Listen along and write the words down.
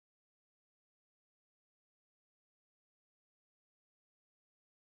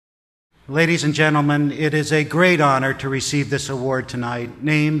Ladies and gentlemen, it is a great honor to receive this award tonight,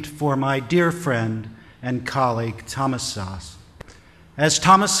 named for my dear friend and colleague, Thomas Szasz. As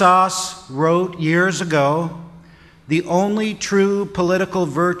Thomas Szasz wrote years ago, the only true political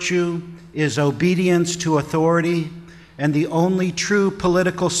virtue is obedience to authority, and the only true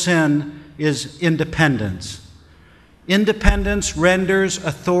political sin is independence. Independence renders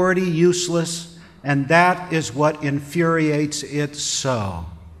authority useless, and that is what infuriates it so.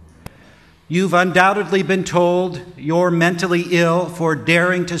 You've undoubtedly been told you're mentally ill for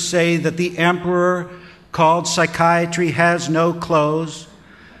daring to say that the emperor called psychiatry has no clothes,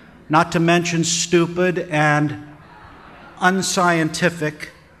 not to mention stupid and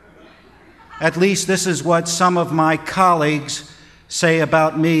unscientific. At least this is what some of my colleagues say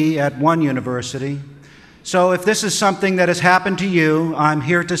about me at one university. So if this is something that has happened to you, I'm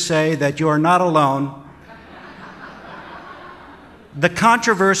here to say that you're not alone. The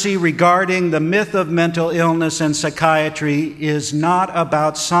controversy regarding the myth of mental illness and psychiatry is not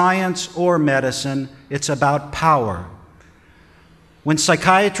about science or medicine, it's about power. When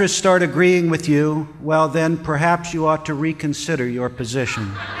psychiatrists start agreeing with you, well then perhaps you ought to reconsider your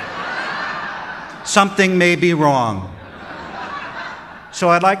position. Something may be wrong.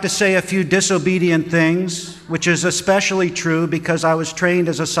 So I'd like to say a few disobedient things, which is especially true because I was trained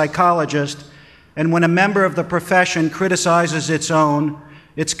as a psychologist, and when a member of the profession criticizes its own,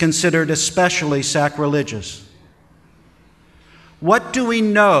 it's considered especially sacrilegious. What do we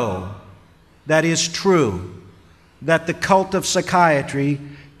know that is true, that the cult of psychiatry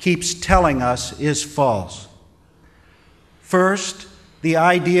keeps telling us is false? First, the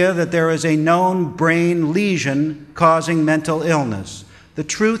idea that there is a known brain lesion causing mental illness. The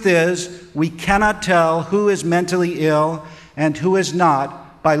truth is, we cannot tell who is mentally ill and who is not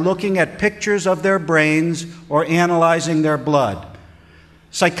by looking at pictures of their brains or analyzing their blood.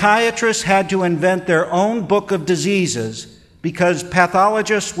 Psychiatrists had to invent their own book of diseases because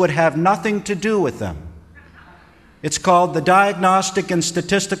pathologists would have nothing to do with them. It's called the Diagnostic and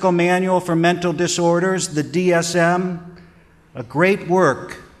Statistical Manual for Mental Disorders, the DSM, a great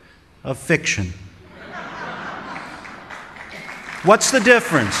work of fiction. What's the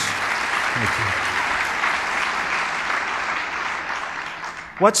difference? Thank you.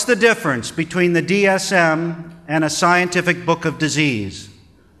 What's the difference between the DSM and a scientific book of disease?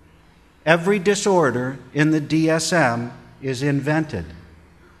 Every disorder in the DSM is invented.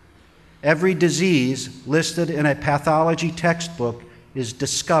 Every disease listed in a pathology textbook is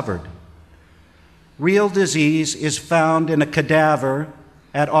discovered. Real disease is found in a cadaver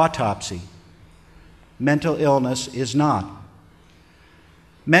at autopsy. Mental illness is not.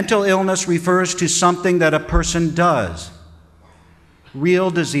 Mental illness refers to something that a person does.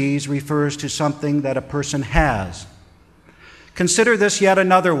 Real disease refers to something that a person has. Consider this yet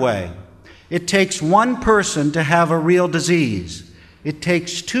another way. It takes one person to have a real disease. It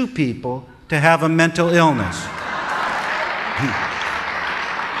takes two people to have a mental illness.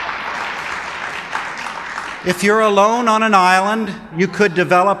 If you're alone on an island, you could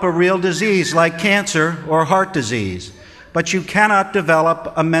develop a real disease like cancer or heart disease, but you cannot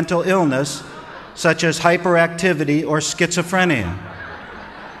develop a mental illness such as hyperactivity or schizophrenia.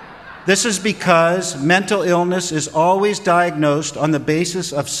 This is because mental illness is always diagnosed on the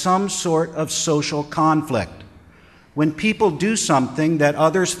basis of some sort of social conflict. When people do something that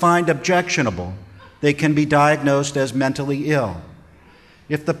others find objectionable, they can be diagnosed as mentally ill.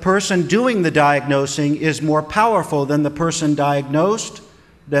 If the person doing the diagnosing is more powerful than the person diagnosed,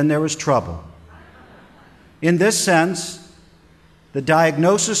 then there is trouble. In this sense, the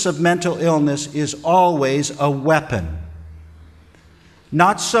diagnosis of mental illness is always a weapon.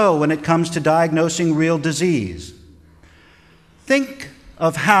 Not so when it comes to diagnosing real disease. Think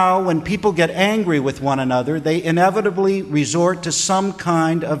of how, when people get angry with one another, they inevitably resort to some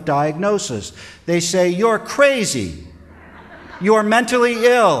kind of diagnosis. They say, "You're crazy. You're mentally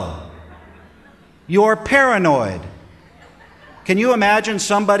ill. You're paranoid." Can you imagine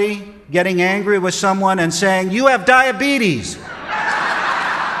somebody getting angry with someone and saying, "You have diabetes.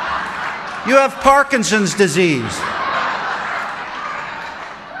 You have Parkinson's disease"?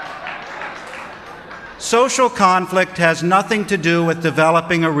 Social conflict has nothing to do with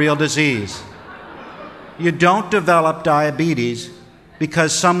developing a real disease. You don't develop diabetes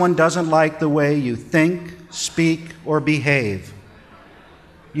because someone doesn't like the way you think, speak, or behave.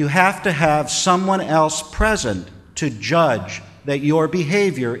 You have to have someone else present to judge that your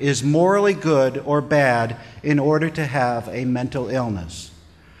behavior is morally good or bad in order to have a mental illness.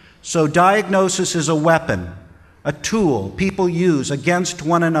 So diagnosis is a weapon, a tool people use against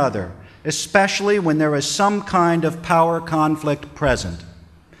one another, especially when there is some kind of power conflict present.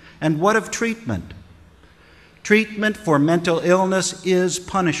 And what of treatment? Treatment for mental illness is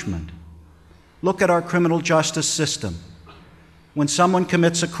punishment. Look at our criminal justice system. When someone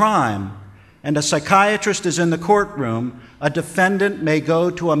commits a crime and a psychiatrist is in the courtroom, a defendant may go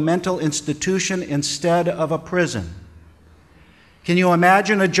to a mental institution instead of a prison. Can you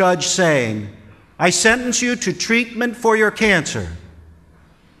imagine a judge saying, "I sentence you to treatment for your cancer"?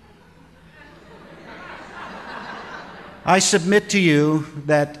 I submit to you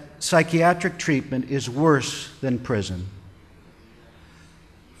that psychiatric treatment is worse than prison.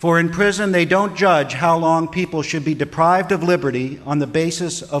 For in prison, they don't judge how long people should be deprived of liberty on the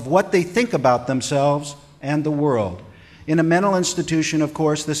basis of what they think about themselves and the world. In a mental institution, of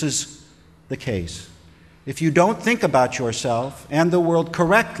course, this is the case. If you don't think about yourself and the world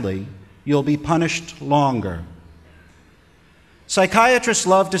correctly, you'll be punished longer. Psychiatrists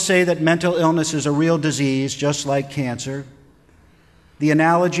love to say that mental illness is a real disease, just like cancer. The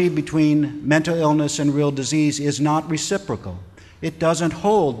analogy between mental illness and real disease is not reciprocal. It doesn't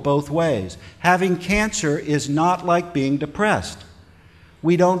hold both ways. Having cancer is not like being depressed.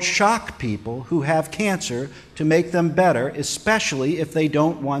 We don't shock people who have cancer to make them better, especially if they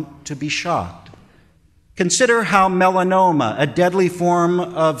don't want to be shocked. Consider how melanoma, a deadly form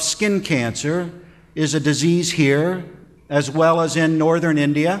of skin cancer, is a disease here as well as in northern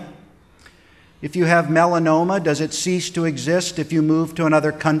India. If you have melanoma, does it cease to exist if you move to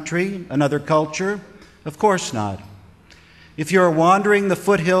another country, another culture? Of course not. If you're wandering the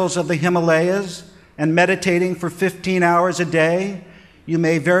foothills of the Himalayas and meditating for 15 hours a day, you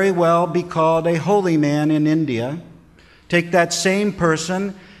may very well be called a holy man in India. Take that same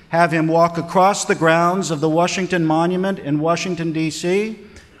person, have him walk across the grounds of the Washington Monument in Washington, D.C.,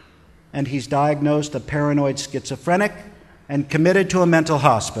 and he's diagnosed a paranoid schizophrenic and committed to a mental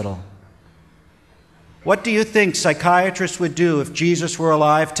hospital. What do you think psychiatrists would do if Jesus were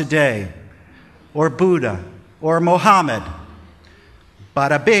alive today, or Buddha, or Mohammed?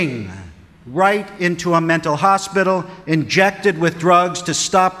 Bada bing, right into a mental hospital, injected with drugs to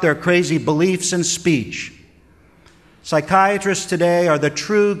stop their crazy beliefs and speech. Psychiatrists today are the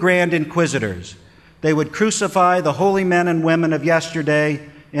true grand inquisitors. They would crucify the holy men and women of yesterday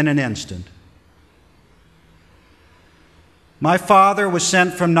in an instant. My father was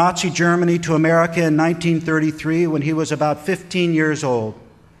sent from Nazi Germany to America in 1933 when he was about 15 years old.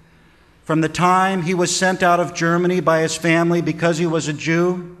 From the time he was sent out of Germany by his family because he was a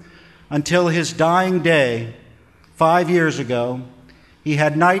Jew until his dying day 5 years ago, he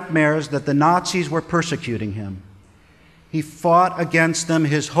had nightmares that the Nazis were persecuting him. He fought against them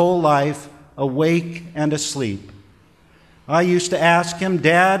his whole life, awake and asleep. I used to ask him,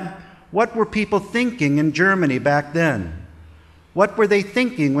 "Dad, what were people thinking in Germany back then? What were they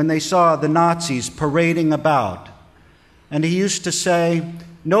thinking when they saw the Nazis parading about?" And he used to say,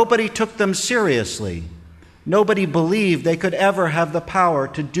 "Nobody took them seriously. Nobody believed they could ever have the power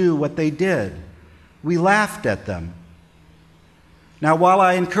to do what they did. We laughed at them." Now, while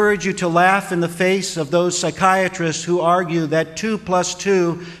I encourage you to laugh in the face of those psychiatrists who argue that 2 +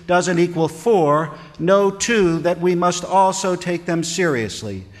 2 doesn't equal 4, know too that we must also take them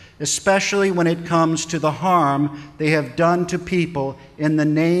seriously, especially when it comes to the harm they have done to people in the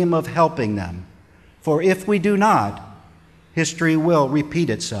name of helping them. For if we do not, history will repeat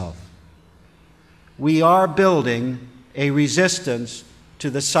itself. We are building a resistance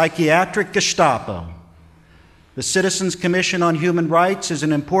to the psychiatric Gestapo. The Citizens Commission on Human Rights is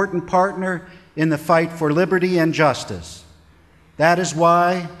an important partner in the fight for liberty and justice. That is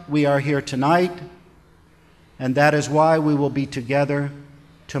why we are here tonight, and that is why we will be together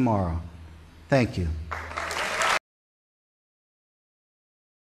tomorrow. Thank you.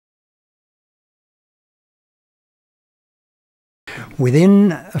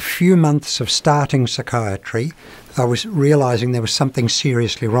 Within a few months of starting psychiatry, I was realising there was something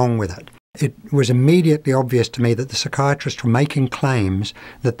seriously wrong with it. It was immediately obvious to me that the psychiatrists were making claims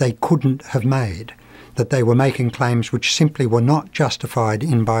that they couldn't have made, that they were making claims which simply were not justified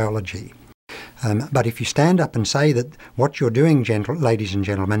in biology. But if you stand up and say that what you're doing, ladies and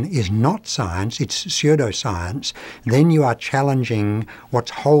gentlemen, is not science, it's pseudoscience, then you are challenging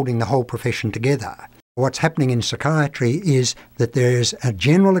what's holding the whole profession together. What's happening in psychiatry is that there is a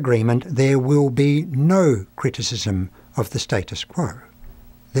general agreement there will be no criticism of the status quo.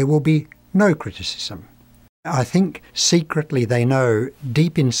 There will be no criticism. I think secretly they know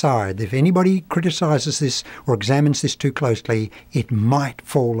deep inside that if anybody criticises this or examines this too closely, it might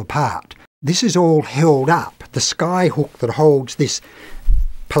fall apart. This is all held up. The skyhook that holds this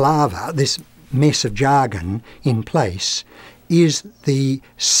palaver, this mess of jargon in place, is the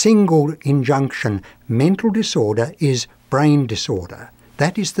single injunction: mental disorder is brain disorder.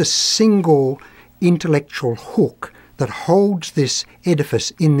 That is the single intellectual hook that holds this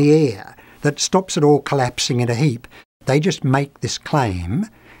edifice in the air, that stops it all collapsing in a heap. They just make this claim,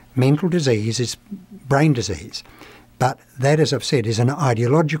 mental disease is brain disease. But that, as I've said, is an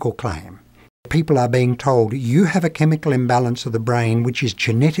ideological claim. People are being told, you have a chemical imbalance of the brain which is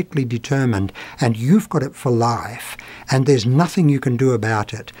genetically determined and you've got it for life and there's nothing you can do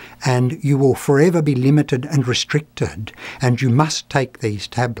about it and you will forever be limited and restricted and you must take these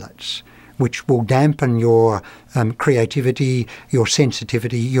tablets which will dampen your creativity, your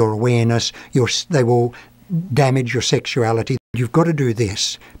sensitivity, your awareness, they will damage your sexuality. You've got to do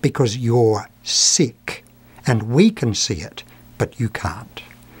this because you're sick and we can see it, but you can't.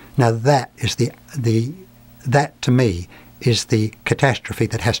 Now that is that to me is the catastrophe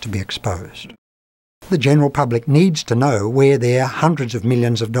that has to be exposed. The general public needs to know where their hundreds of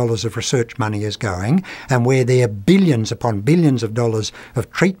millions of dollars of research money is going and where their billions upon billions of dollars of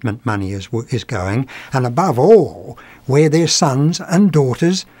treatment money is going, and above all, where their sons and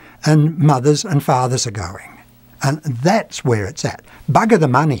daughters and mothers and fathers are going. And that's where it's at. Bugger the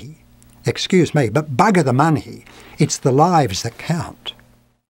money. Excuse me, but bugger the money. It's the lives that count.